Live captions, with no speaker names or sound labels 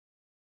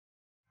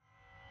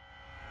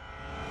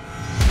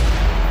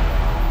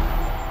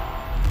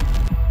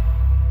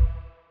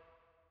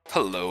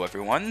Hello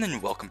everyone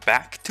and welcome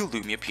back to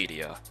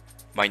Lumiapedia.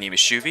 My name is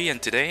Shuvi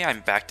and today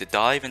I'm back to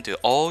dive into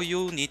all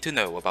you'll need to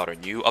know about our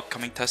new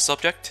upcoming test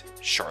subject,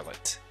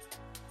 Charlotte.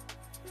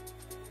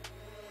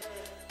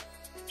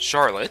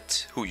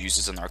 Charlotte, who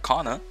uses an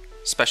Arcana,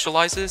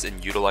 specializes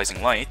in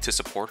utilizing light to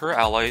support her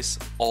allies,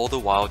 all the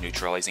while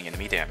neutralizing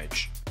enemy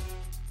damage.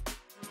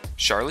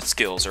 Charlotte's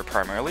skills are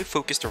primarily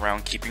focused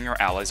around keeping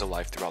her allies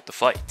alive throughout the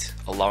fight,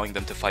 allowing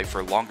them to fight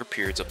for longer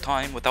periods of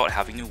time without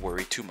having to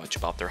worry too much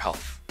about their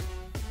health.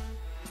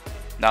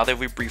 Now that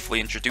we've briefly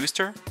introduced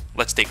her,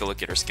 let's take a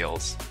look at her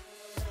skills.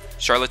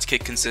 Charlotte's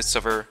kit consists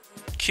of her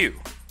Q,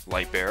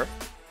 Light Bearer,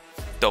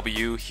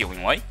 W,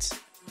 Healing Light,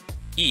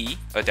 E,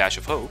 a Dash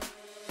of Hope,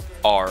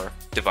 R,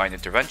 Divine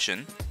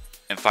Intervention,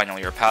 and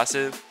finally her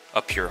passive,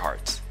 a Pure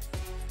Heart.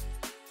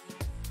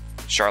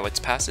 Charlotte's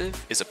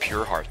passive is a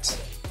Pure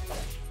Heart.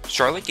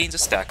 Charlotte gains a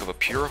stack of a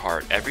Pure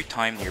Heart every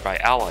time nearby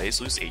allies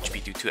lose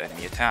HP due to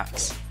enemy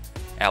attacks.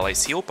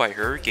 Allies healed by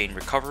her gain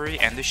recovery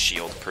and a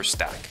shield per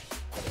stack.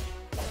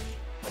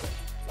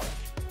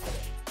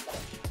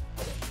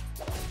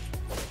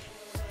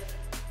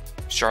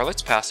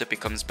 Charlotte's passive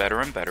becomes better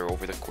and better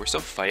over the course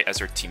of the fight as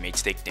her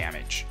teammates take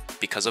damage.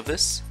 Because of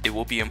this, it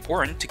will be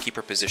important to keep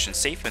her position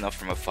safe enough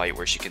from a fight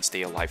where she can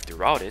stay alive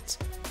throughout it,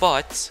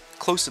 but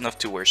close enough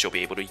to where she'll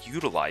be able to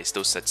utilize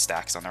those set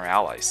stacks on her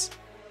allies.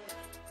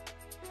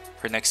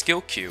 Her next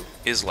skill Q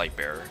is Light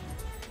Bearer.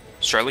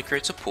 Charlotte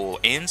creates a pool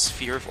and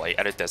sphere of light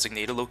at a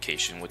designated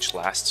location which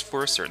lasts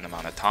for a certain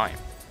amount of time.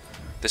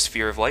 The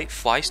sphere of light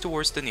flies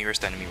towards the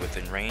nearest enemy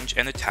within range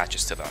and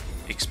attaches to them,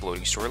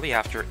 exploding shortly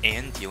after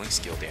and dealing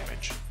skill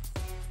damage.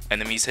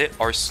 Enemies hit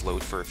are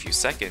slowed for a few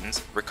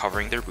seconds,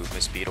 recovering their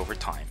movement speed over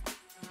time.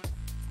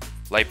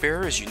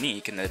 Lightbearer is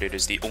unique in that it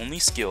is the only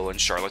skill in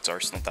Charlotte's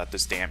arsenal that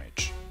does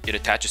damage. It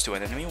attaches to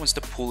an enemy once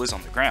the pool is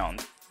on the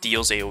ground,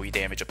 deals AoE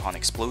damage upon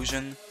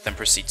explosion, then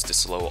proceeds to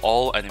slow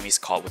all enemies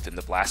caught within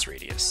the blast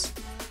radius.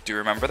 Do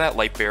remember that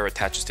Lightbearer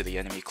attaches to the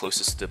enemy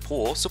closest to the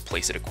pool, so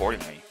place it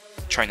accordingly.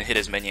 Trying to hit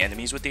as many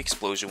enemies with the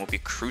explosion will be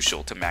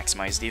crucial to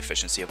maximize the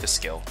efficiency of the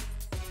skill.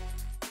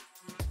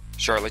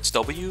 Charlotte's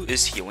W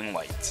is Healing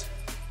Light.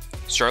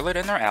 Charlotte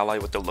and her ally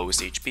with the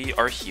lowest HP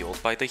are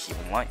healed by the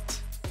Healing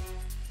Light.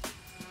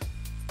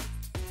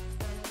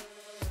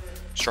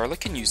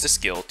 Charlotte can use the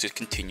skill to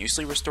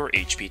continuously restore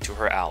HP to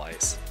her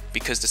allies.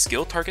 Because the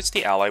skill targets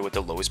the ally with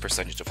the lowest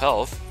percentage of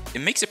health,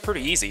 it makes it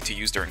pretty easy to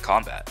use during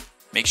combat.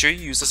 Make sure you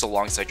use this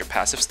alongside your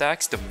passive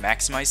stacks to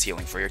maximize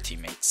healing for your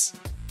teammates.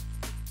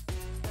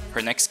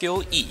 Her next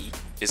skill, E,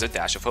 is a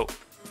Dash of Hope.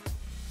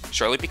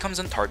 Charlotte becomes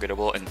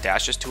untargetable and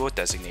dashes to a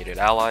designated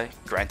ally,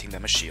 granting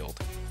them a shield.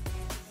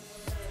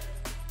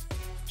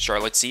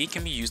 Charlotte's E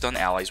can be used on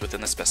allies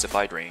within a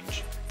specified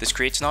range. This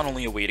creates not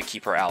only a way to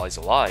keep her allies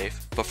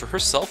alive, but for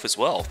herself as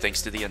well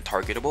thanks to the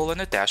untargetable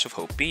and a Dash of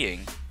Hope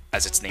being,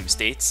 as its name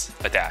states,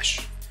 a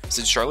dash.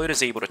 Since Charlotte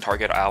is able to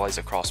target allies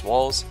across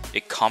walls,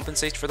 it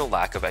compensates for the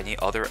lack of any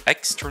other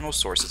external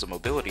sources of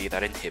mobility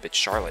that inhibit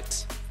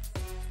Charlotte.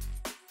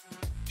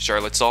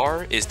 Charlotte's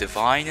R is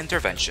Divine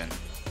Intervention.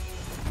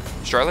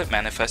 Charlotte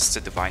manifests a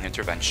Divine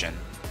Intervention.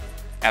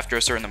 After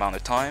a certain amount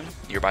of time,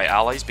 nearby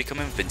allies become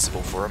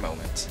invincible for a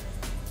moment.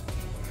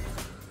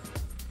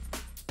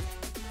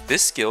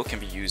 This skill can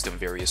be used in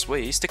various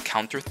ways to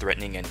counter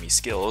threatening enemy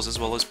skills as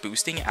well as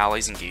boosting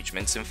allies'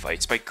 engagements in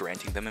fights by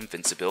granting them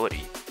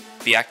invincibility.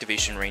 The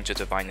activation range of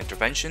Divine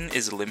Intervention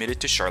is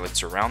limited to Charlotte's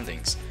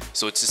surroundings,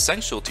 so it's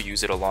essential to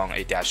use it along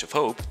a Dash of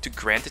Hope to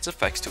grant its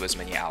effects to as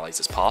many allies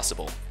as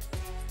possible.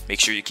 Make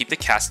sure you keep the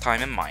cast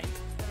time in mind.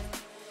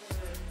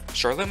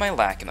 Charlotte might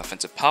lack in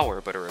offensive power,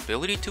 but her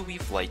ability to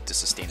weave light to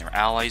sustain her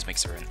allies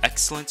makes her an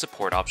excellent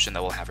support option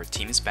that will have her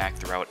team's back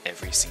throughout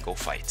every single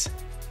fight.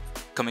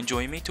 Come and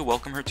join me to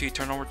welcome her to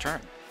Eternal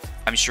Return.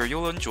 I'm sure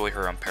you'll enjoy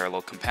her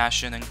unparalleled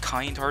compassion and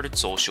kind-hearted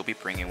soul she'll be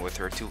bringing with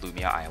her to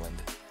Lumia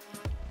Island.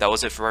 That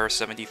was it for our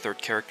 73rd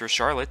character,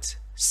 Charlotte.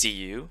 See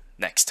you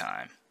next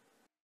time.